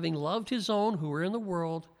 having loved his own who were in the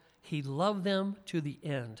world, he loved them to the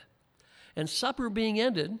end. And supper being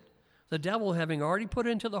ended, the devil having already put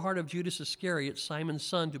into the heart of Judas Iscariot, Simon's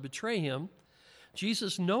son, to betray him,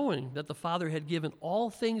 Jesus, knowing that the Father had given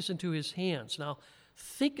all things into his hands. Now,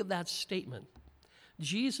 think of that statement.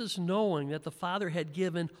 Jesus, knowing that the Father had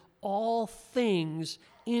given all things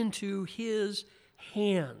into his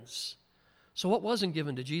hands. So what wasn't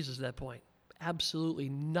given to Jesus at that point? Absolutely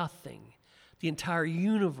nothing. The entire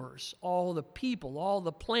universe, all the people, all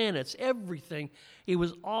the planets, everything, it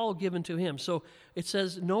was all given to him. So it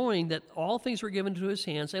says, knowing that all things were given to his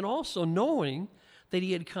hands, and also knowing that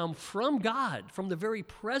he had come from God, from the very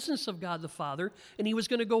presence of God the Father, and he was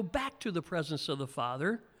going to go back to the presence of the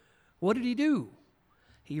Father. What did he do?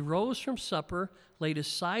 He rose from supper, laid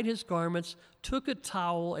aside his garments, took a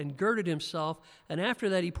towel, and girded himself. And after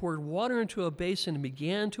that, he poured water into a basin and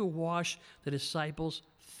began to wash the disciples'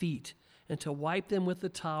 feet and to wipe them with the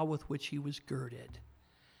towel with which he was girded.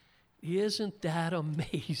 Isn't that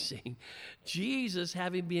amazing? Jesus,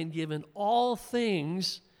 having been given all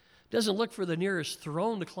things, doesn't look for the nearest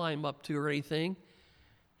throne to climb up to or anything.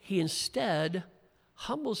 He instead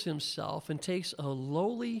humbles himself and takes a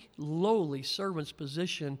lowly servant's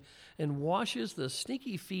position and washes the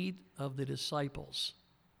stinky feet of the disciples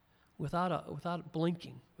without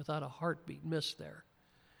blinking, without a heartbeat missed there.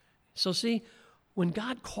 So see, when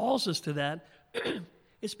God calls us to that,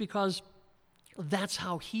 it's because that's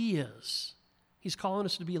how he is. He's calling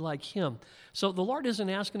us to be like him. So the Lord isn't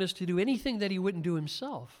asking us to do anything that he wouldn't do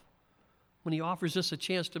himself. when he offers us a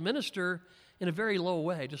chance to minister in a very low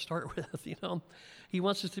way to start with, He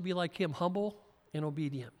wants us to be like him, humble and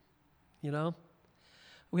obedient,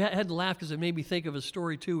 We had to laugh because it made me think of a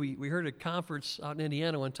story, too. We heard at a conference out in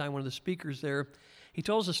Indiana one time, one of the speakers there, he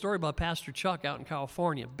told us a story about Pastor Chuck out in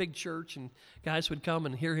California, big church, and guys would come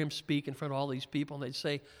and hear him speak in front of all these people, and they'd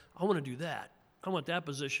say, I want to do that. I want that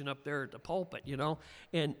position up there at the pulpit,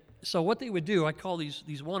 And so what they would do, I call these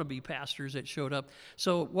wannabe pastors that showed up.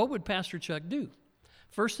 So what would Pastor Chuck do?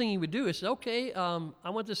 First thing he would do is say, okay, I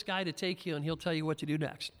want this guy to take you, and he'll tell you what to do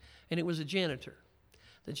next. And it was a janitor.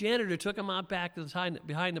 The janitor took him out back to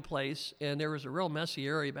behind the place, and there was a real messy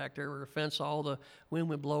area back there where a fence, all the wind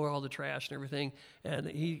would blow all the trash and everything. And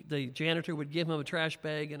the janitor would give him a trash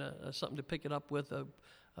bag and something to pick it up with,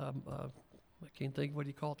 I can't think, what do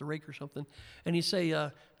you call it, the rake or something. And he'd say,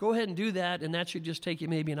 go ahead and do that, and that should just take you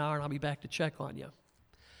maybe an hour, and I'll be back to check on you.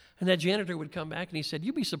 And that janitor would come back, and he said,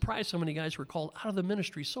 you'd be surprised how many guys were called out of the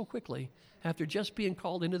ministry so quickly after just being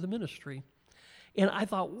called into the ministry. And I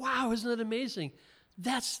thought, wow, isn't that amazing?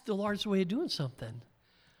 That's the Lord's way of doing something.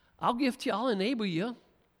 I'll gift you, I'll enable you,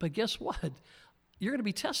 but guess what? You're going to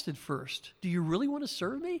be tested first. Do you really want to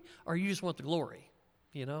serve me, or you just want the glory?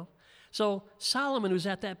 So Solomon was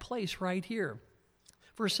at that place right here.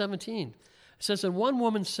 Verse 17, it says, and one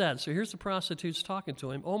woman said, so here's the prostitutes talking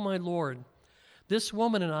to him, oh my Lord, this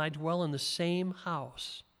woman and I dwell in the same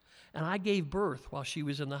house, and I gave birth while she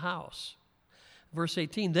was in the house. Verse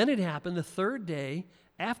 18, then it happened the third day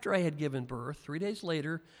after I had given birth, 3 days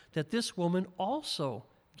later, that this woman also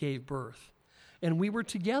gave birth, and we were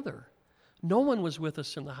together. No one was with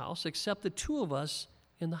us in the house except the two of us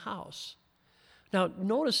in the house. Now,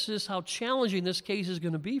 notice this, how challenging this case is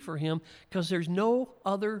going to be for him, because there's no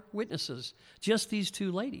other witnesses, just these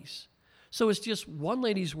two ladies. So it's just one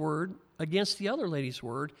lady's word against the other lady's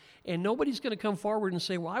word, and nobody's going to come forward and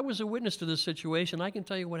say, well, I was a witness to this situation. I can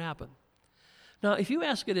tell you what happened. Now, if you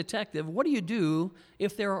ask a detective, what do you do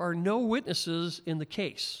if there are no witnesses in the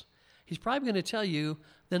case? He's probably going to tell you,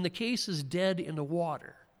 then the case is dead in the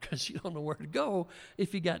water, because you don't know where to go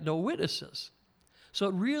if you got no witnesses. So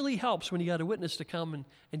it really helps when you got a witness to come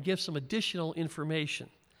and give some additional information.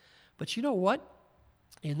 But you know what?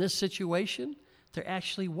 In this situation, there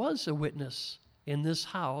actually was a witness in this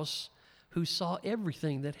house who saw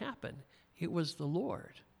everything that happened. It was the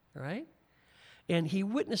Lord, right? And he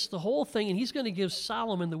witnessed the whole thing, and he's going to give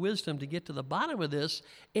Solomon the wisdom to get to the bottom of this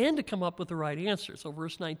and to come up with the right answer. So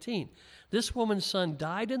verse 19, this woman's son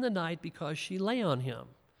died in the night because she lay on him.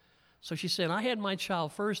 So she said, I had my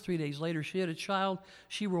child first. 3 days later, she had a child.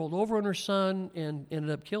 She rolled over on her son and ended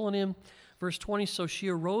up killing him. Verse 20, so she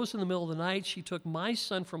arose in the middle of the night. She took my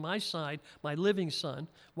son from my side, my living son,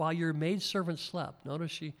 while your maidservant slept. Notice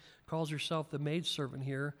she calls herself the maidservant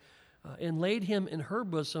here. And laid him in her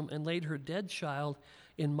bosom and laid her dead child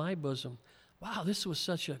in my bosom. Wow, this was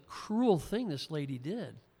such a cruel thing this lady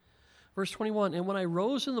did. Verse 21, and when I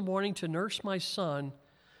rose in the morning to nurse my son,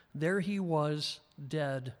 there he was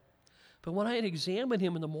dead. But when I had examined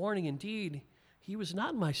him in the morning, indeed, he was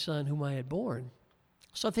not my son whom I had born.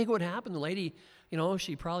 So I think what happened, the lady,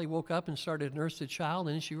 she probably woke up and started to nurse the child,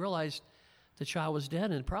 and then she realized the child was dead,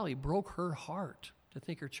 and it probably broke her heart to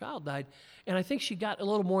think her child died. And I think she got a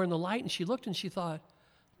little more in the light, and she looked and she thought,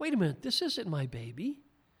 wait a minute, this isn't my baby.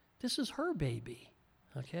 This is her baby,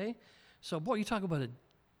 okay? So, boy, you talk about a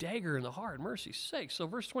dagger in the heart, mercy's sake. So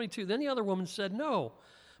verse 22, then the other woman said, no,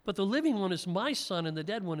 but the living one is my son, and the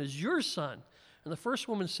dead one is your son. And the first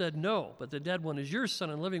woman said, no, but the dead one is your son,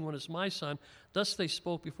 and the living one is my son. Thus they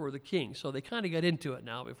spoke before the king. So they kind of got into it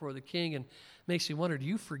now before the king, and makes me wonder, do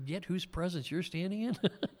you forget whose presence you're standing in?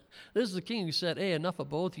 This is the king who said, hey, enough of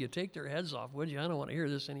both of you. Take their heads off, would you? I don't want to hear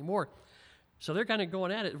this anymore. So they're kind of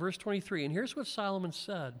going at it. Verse 23, and here's what Solomon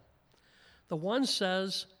said. The one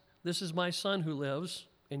says, this is my son who lives,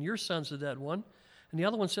 and your son's the dead one. And the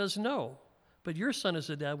other one says, no, but your son is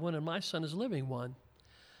the dead one, and my son is the living one.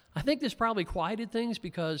 I think this probably quieted things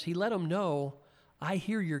because he let them know, I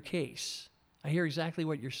hear your case. I hear exactly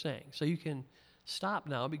what you're saying. So you can stop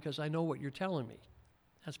now because I know what you're telling me.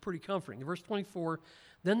 That's pretty comforting. Verse 24,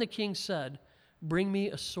 then the king said, bring me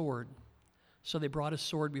a sword. So they brought a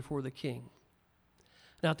sword before the king.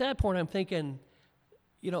 Now at that point I'm thinking,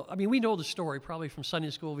 we know the story probably from Sunday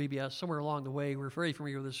school, VBS, somewhere along the way. We're very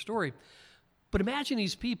familiar with this story. But imagine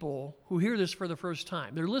these people who hear this for the first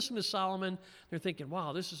time. They're listening to Solomon. They're thinking,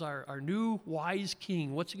 wow, this is our new wise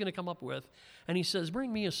king. What's he going to come up with? And he says,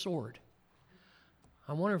 bring me a sword.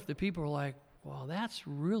 I wonder if the people are like, well, that's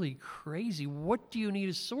really crazy. What do you need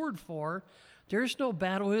a sword for? There's no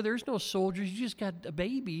battle here. There's no soldiers. You just got a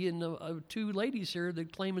baby and two ladies here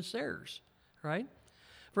that claim it's theirs, right?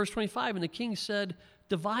 Verse 25, and the king said,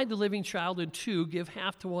 divide the living child in two, give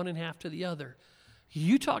half to one and half to the other.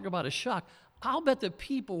 You talk about a shock. I'll bet the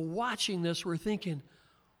people watching this were thinking,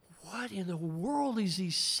 what in the world is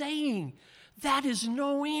he saying? That is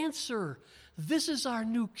no answer. This is our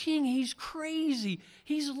new king. He's crazy.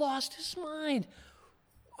 He's lost his mind.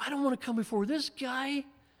 I don't want to come before this guy.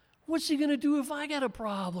 What's he going to do if I got a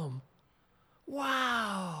problem?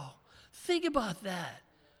 Wow. Think about that.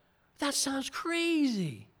 That sounds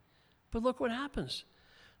crazy. But look what happens.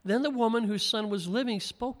 Then the woman whose son was living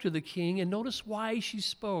spoke to the king, and notice why she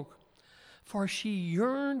spoke. For she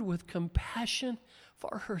yearned with compassion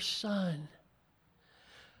for her son.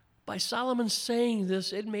 By Solomon saying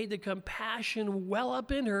this, it made the compassion well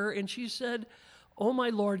up in her, and she said, "O my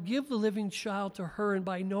Lord, give the living child to her, and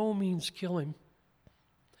by no means kill him."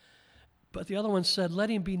 But the other one said, "Let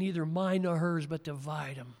him be neither mine nor hers, but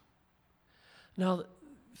divide him." Now,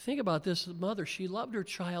 think about this mother. She loved her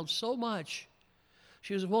child so much,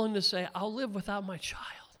 she was willing to say, "I'll live without my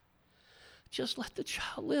child. Just let the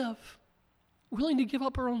child live." Willing to give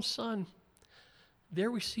up her own son. There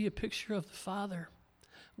we see a picture of the Father,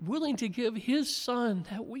 willing to give his son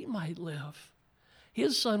that we might live.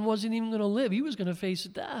 His son wasn't even going to live. He was going to face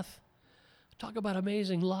death. Talk about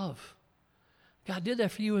amazing love. God did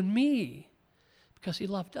that for you and me because he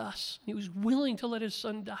loved us. He was willing to let his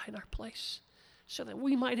son die in our place so that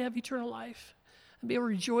we might have eternal life and be able to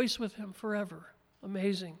rejoice with him forever.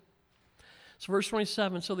 Amazing. So verse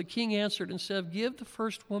 27, so the king answered and said, "Give the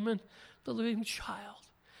first woman the living child,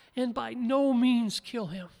 and by no means kill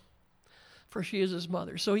him, for she is his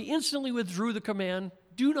mother." So he instantly withdrew the command,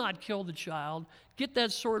 do not kill the child. Get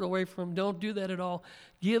that sword away from him. Don't do that at all.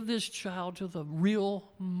 Give this child to the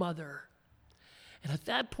real mother. And at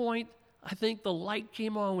that point, I think the light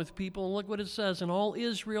came on with people. And look what it says. And all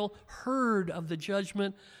Israel heard of the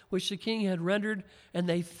judgment which the king had rendered, and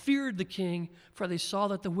they feared the king, for they saw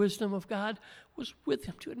that the wisdom of God was with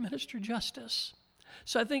him to administer justice.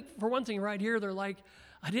 So I think, for one thing, right here, they're like,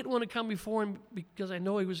 I didn't want to come before him because I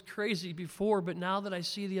know he was crazy before, but now that I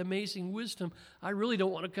see the amazing wisdom, I really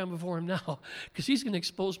don't want to come before him now because he's going to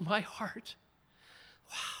expose my heart.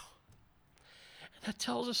 Wow. And that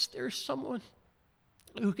tells us there's someone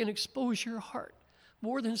who can expose your heart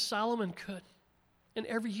more than Solomon could. And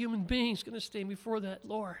every human being is going to stand before that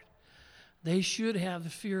Lord. They should have the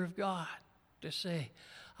fear of God to say,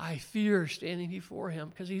 I fear standing before him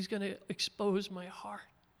because he's going to expose my heart.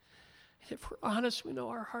 And if we're honest, we know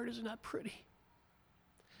our heart is not pretty.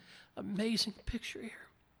 Amazing picture here.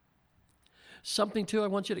 Something, too, I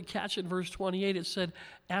want you to catch in verse 28. It said,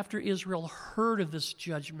 after Israel heard of this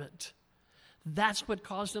judgment, that's what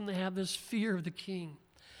caused them to have this fear of the king.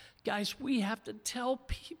 Guys, we have to tell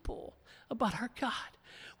people about our God.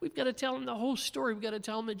 We've got to tell them the whole story. We've got to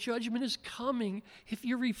tell them that judgment is coming if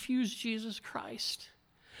you refuse Jesus Christ.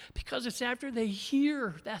 Because it's after they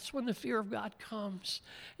hear, that's when the fear of God comes.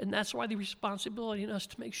 And that's why the responsibility in us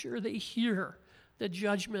to make sure they hear the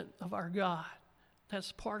judgment of our God.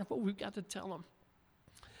 That's part of what we've got to tell them.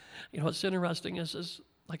 You know, what's interesting is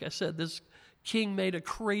like I said, this king made a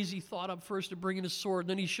crazy thought up first to bring in a sword,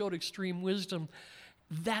 then he showed extreme wisdom.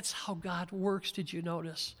 That's how God works, did you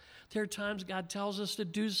notice? There are times God tells us to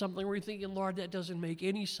do something where we're thinking, Lord, that doesn't make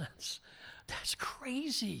any sense. That's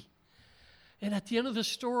crazy. And at the end of the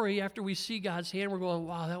story, after we see God's hand, we're going,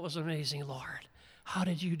 wow, that was amazing, Lord. How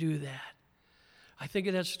did you do that? I think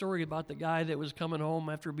of that story about the guy that was coming home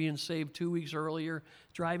after being saved 2 weeks earlier,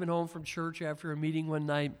 driving home from church after a meeting one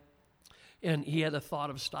night, and he had a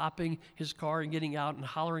thought of stopping his car and getting out and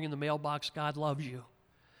hollering in the mailbox, God loves you.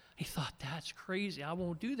 He thought, that's crazy. I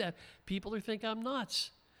won't do that. People will think I'm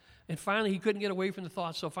nuts. And finally, he couldn't get away from the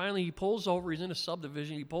thought. So finally, he pulls over. He's in a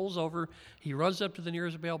subdivision. He pulls over. He runs up to the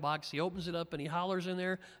nearest mailbox. He opens it up, and he hollers in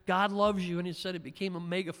there, God loves you. And he said it became a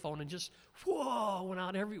megaphone and just, whoa, went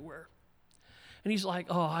out everywhere. And he's like,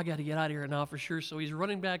 oh, I got to get out of here now for sure. So he's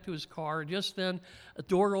running back to his car. And just then, a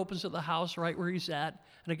door opens to the house right where he's at.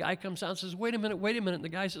 And a guy comes out and says, wait a minute. And the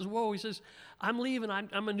guy says, whoa. He says, I'm leaving.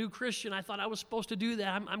 I'm a new Christian. I thought I was supposed to do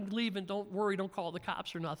that. I'm leaving. Don't worry. Don't call the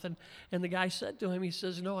cops or nothing. And the guy said to him, he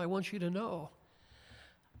says, no, I want you to know.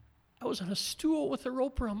 I was on a stool with a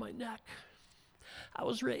rope around my neck. I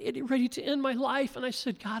was ready to end my life. And I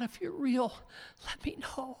said, God, if you're real, let me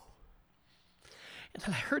know. And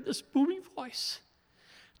then I heard this booming voice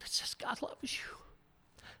that says, God loves you.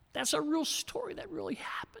 That's a real story that really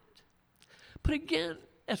happened. But again,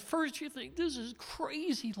 at first you think, this is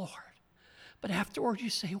crazy, Lord. But afterward you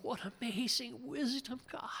say, what amazing wisdom,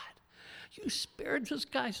 God. You spared this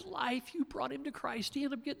guy's life. You brought him to Christ. He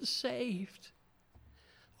ended up getting saved.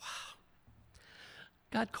 Wow.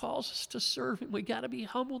 God calls us to serve him. We got to be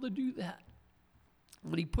humble to do that.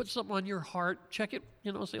 When he puts something on your heart, check it,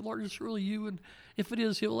 say, Lord, it's really you. And if it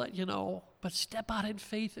is, he'll let you know. But step out in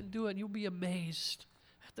faith and do it. And you'll be amazed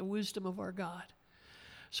at the wisdom of our God.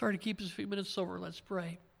 Sorry to keep us a few minutes over. Let's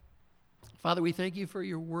pray. Father, we thank you for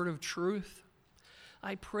your word of truth.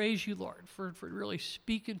 I praise you, Lord, for really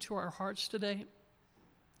speaking to our hearts today.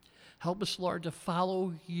 Help us, Lord, to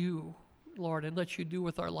follow you, Lord, and let you do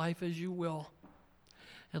with our life as you will.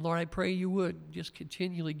 And Lord, I pray you would just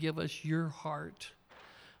continually give us your heart.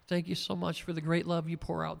 Thank you so much for the great love you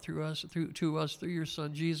pour out to us through your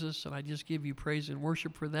Son, Jesus. And I just give you praise and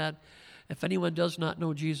worship for that. If anyone does not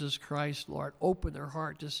know Jesus Christ, Lord, open their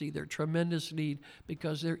heart to see their tremendous need,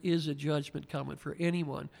 because there is a judgment coming for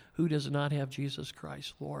anyone who does not have Jesus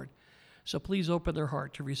Christ, Lord. So please open their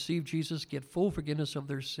heart to receive Jesus, get full forgiveness of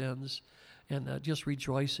their sins, and just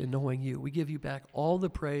rejoice in knowing you. We give you back all the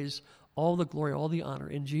praise, all the glory, all the honor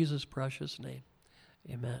in Jesus' precious name.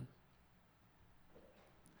 Amen.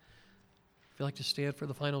 If you'd like to stand for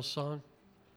the final song.